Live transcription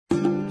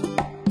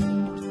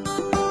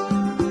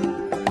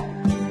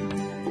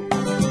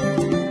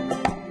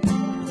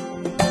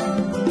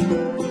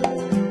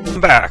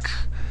Welcome back.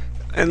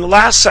 In the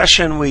last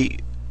session we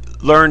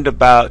learned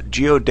about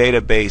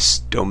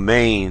geodatabase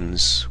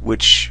domains,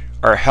 which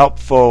are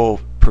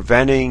helpful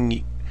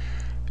preventing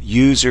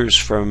users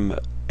from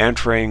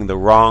entering the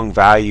wrong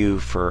value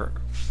for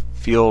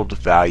field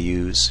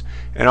values,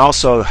 and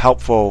also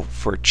helpful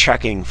for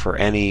checking for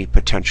any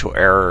potential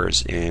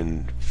errors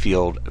in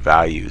field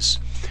values.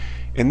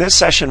 In this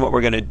session what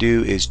we're going to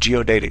do is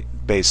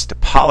geodatabase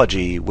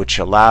topology, which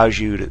allows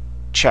you to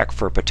check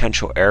for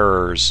potential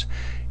errors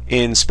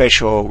in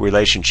spatial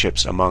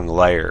relationships among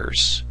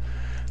layers.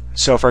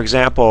 So for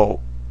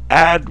example,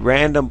 add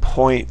random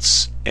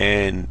points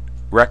and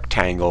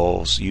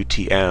rectangles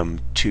UTM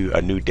to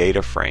a new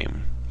data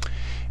frame.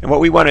 And what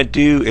we want to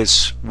do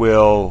is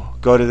we'll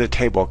go to the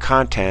table of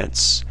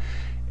contents,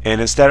 and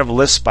instead of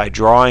list by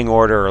drawing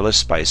order or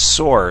list by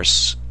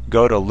source,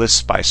 go to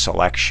list by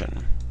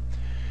selection.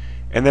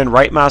 And then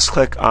right mouse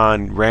click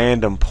on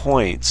random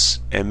points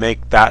and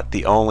make that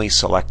the only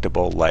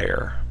selectable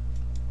layer.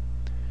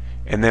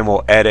 And then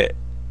we'll edit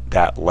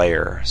that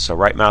layer. So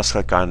right mouse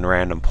click on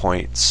random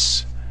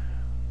points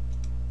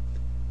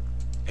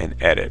and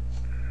edit.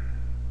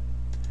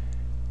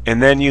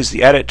 And then use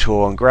the edit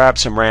tool and grab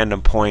some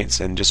random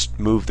points and just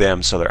move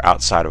them so they're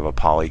outside of a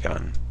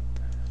polygon.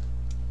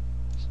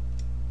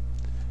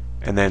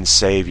 And then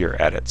save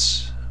your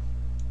edits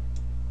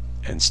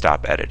and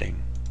stop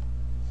editing.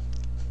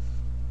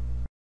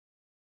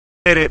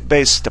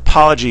 Database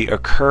topology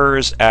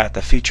occurs at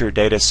the feature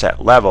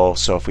dataset level,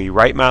 so if we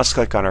right mouse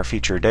click on our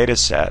feature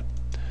dataset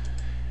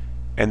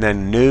and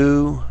then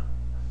new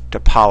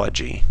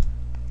topology,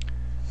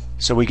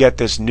 so we get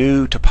this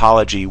new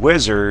topology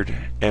wizard,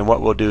 and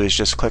what we'll do is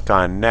just click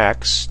on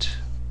next,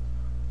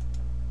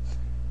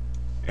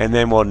 and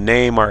then we'll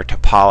name our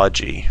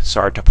topology. So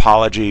our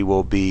topology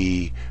will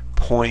be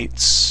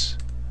points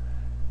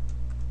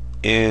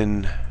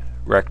in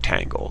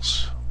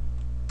rectangles,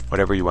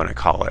 whatever you want to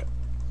call it.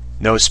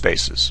 No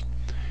spaces.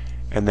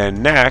 And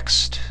then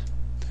next,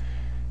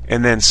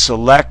 and then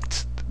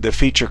select the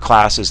feature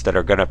classes that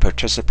are going to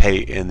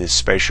participate in this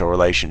spatial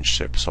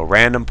relationship. So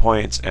random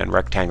points and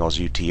rectangles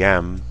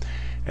UTM,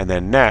 and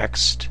then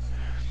next,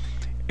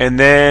 and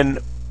then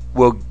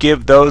we'll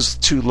give those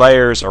two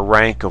layers a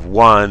rank of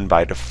 1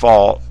 by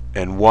default,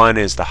 and 1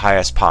 is the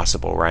highest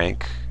possible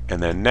rank,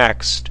 and then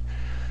next.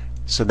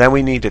 So then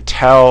we need to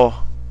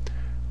tell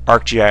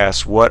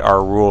ArcGIS what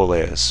our rule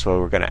is. So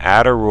we're going to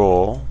add a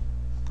rule,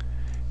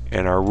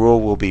 and our rule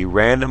will be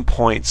random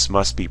points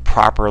must be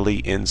properly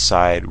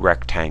inside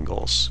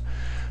rectangles.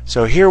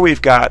 So here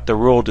we've got the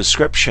rule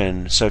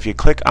description. So if you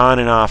click on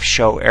and off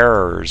show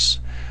errors,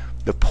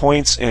 the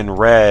points in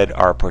red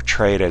are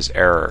portrayed as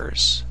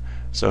errors.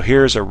 So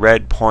here's a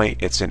red point,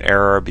 it's an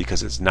error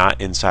because it's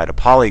not inside a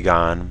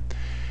polygon.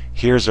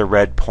 Here's a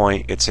red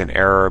point, it's an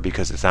error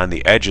because it's on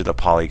the edge of the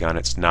polygon,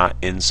 it's not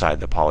inside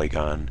the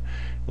polygon.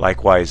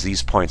 Likewise,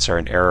 these points are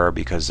an error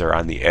because they're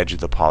on the edge of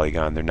the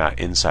polygon, they're not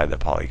inside the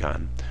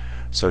polygon.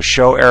 So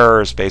show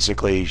errors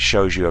basically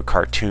shows you a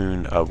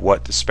cartoon of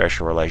what the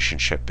spatial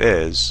relationship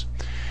is.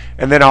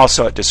 And then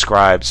also it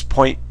describes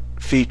point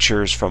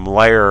features from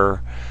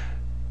layer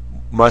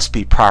must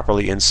be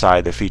properly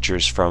inside the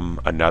features from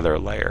another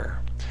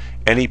layer.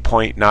 Any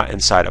point not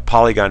inside a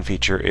polygon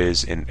feature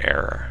is in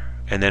error.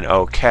 And then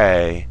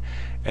OK,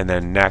 and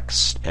then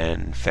next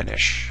and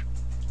finish.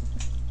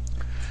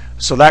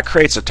 So that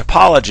creates a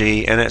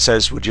topology, and it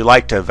says, would you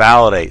like to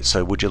validate?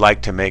 So would you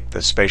like to make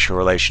the spatial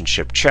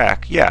relationship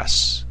check?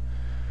 Yes.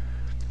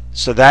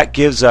 So that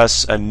gives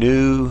us a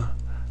new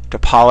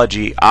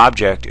topology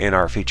object in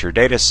our feature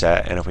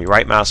dataset, and if we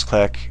right mouse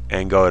click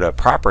and go to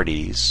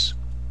properties,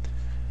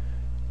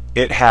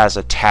 it has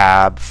a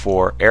tab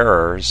for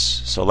errors.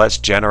 So let's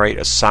generate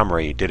a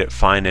summary. Did it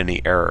find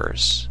any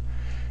errors?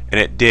 And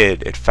it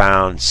did. It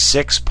found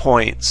 6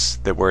 points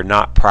that were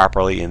not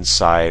properly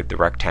inside the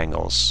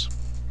rectangles.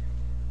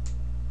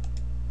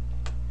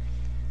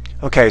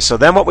 Okay, so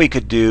then what we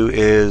could do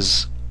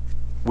is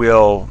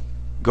we'll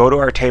go to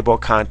our table of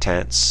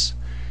contents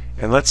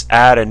and let's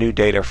add a new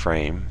data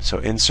frame. So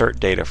insert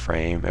data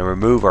frame and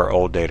remove our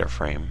old data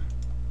frame.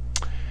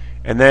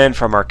 And then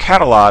from our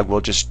catalog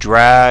we'll just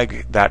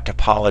drag that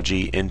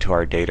topology into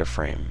our data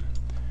frame.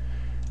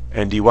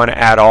 And do you want to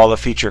add all the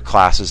feature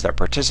classes that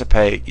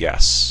participate?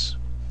 Yes.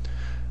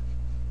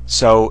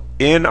 So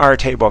in our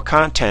table of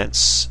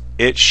contents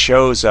it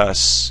shows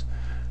us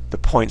the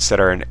points that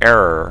are in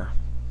error.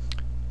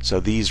 So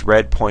these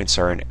red points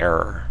are in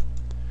error.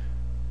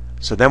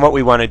 So then what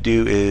we want to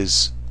do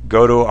is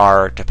go to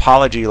our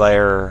topology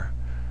layer,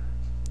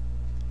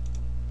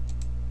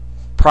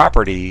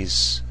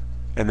 properties,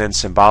 and then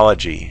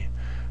symbology.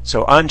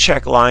 So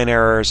uncheck line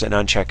errors and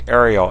uncheck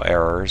aerial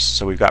errors.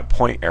 So we've got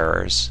point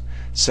errors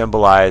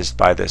symbolized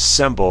by this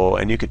symbol,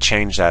 and you could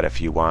change that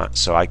if you want.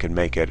 So I could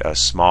make it a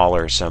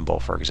smaller symbol,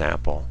 for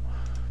example.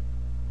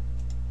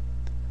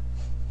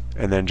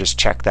 And then just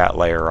check that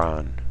layer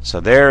on. So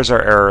there's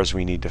our errors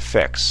we need to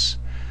fix.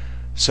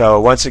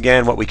 So once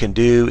again what we can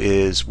do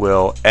is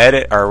we'll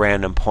edit our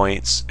random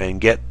points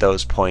and get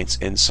those points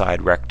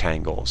inside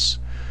rectangles.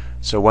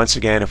 So once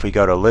again, if we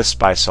go to List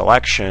by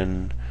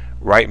Selection,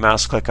 right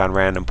mouse click on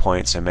Random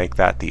Points and make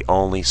that the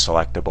only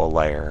selectable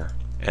layer,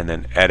 and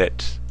then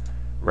Edit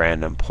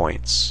Random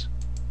Points.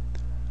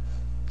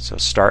 So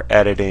start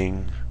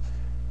editing.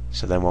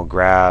 So then we'll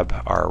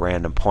grab our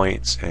random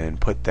points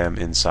and put them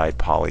inside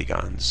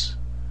polygons.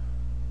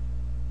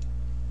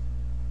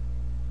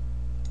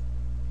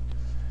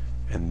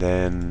 And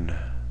then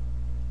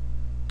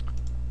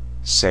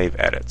save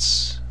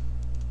edits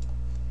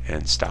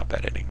and stop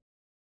editing.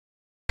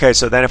 Okay,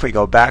 so then if we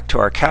go back to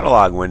our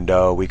catalog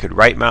window, we could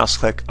right mouse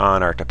click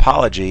on our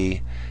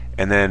topology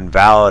and then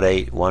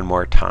validate one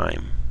more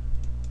time.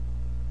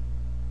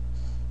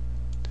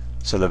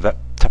 So the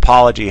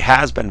topology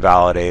has been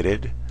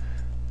validated.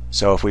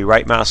 So if we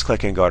right mouse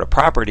click and go to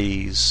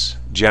Properties,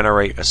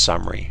 generate a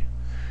summary.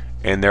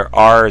 And there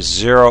are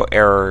 0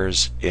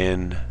 errors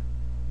in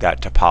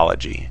that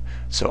topology.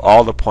 So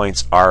all the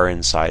points are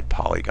inside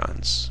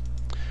polygons.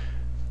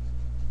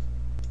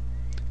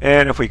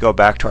 And if we go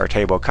back to our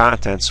table of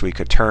contents, we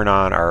could turn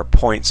on our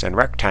points and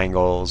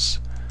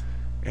rectangles,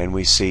 and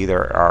we see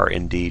there are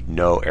indeed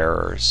no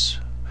errors.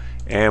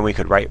 And we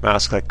could right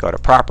mouse click, go to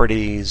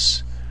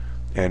Properties,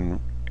 and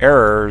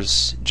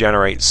Errors,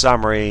 generate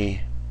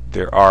summary.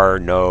 There are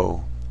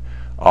no,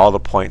 all the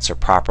points are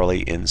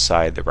properly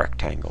inside the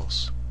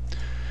rectangles.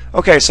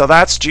 Okay, so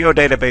that's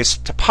geodatabase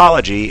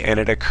topology, and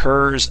it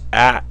occurs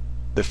at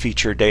the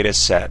feature data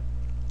set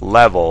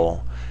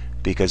level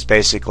because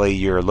basically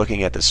you're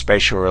looking at the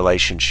spatial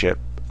relationship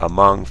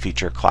among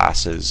feature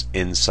classes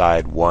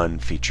inside one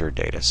feature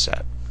data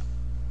set.